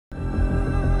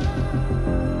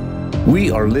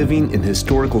We are living in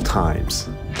historical times.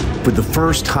 For the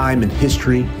first time in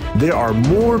history, there are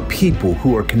more people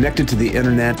who are connected to the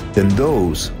internet than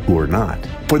those who are not.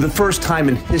 For the first time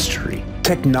in history,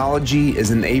 technology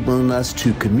is enabling us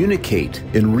to communicate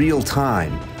in real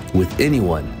time with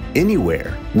anyone,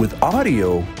 anywhere, with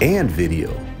audio and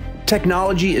video.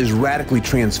 Technology is radically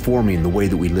transforming the way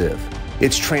that we live.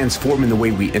 It's transforming the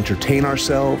way we entertain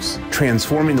ourselves,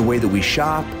 transforming the way that we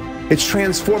shop. It's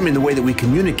transforming the way that we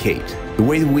communicate, the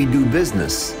way that we do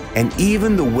business, and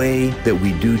even the way that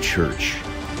we do church.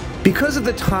 Because of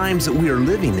the times that we are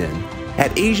living in,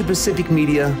 at Asia Pacific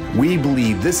Media, we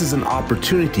believe this is an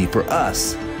opportunity for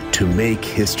us to make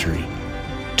history.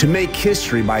 To make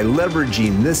history by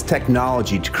leveraging this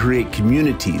technology to create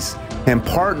communities and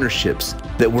partnerships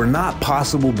that were not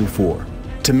possible before.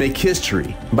 To make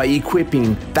history by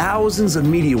equipping thousands of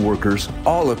media workers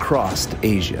all across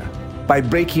Asia. By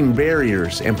breaking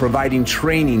barriers and providing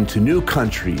training to new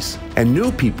countries and new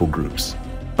people groups.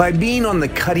 By being on the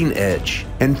cutting edge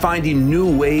and finding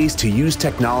new ways to use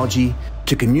technology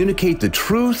to communicate the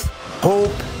truth,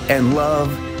 hope, and love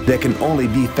that can only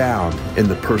be found in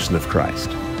the person of Christ.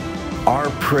 Our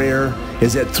prayer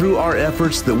is that through our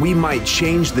efforts that we might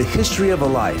change the history of a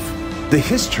life, the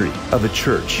history of a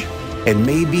church, and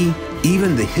maybe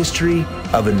even the history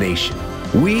of a nation.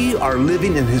 We are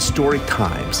living in historic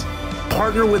times.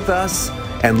 Partner with us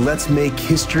and let's make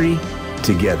history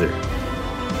together.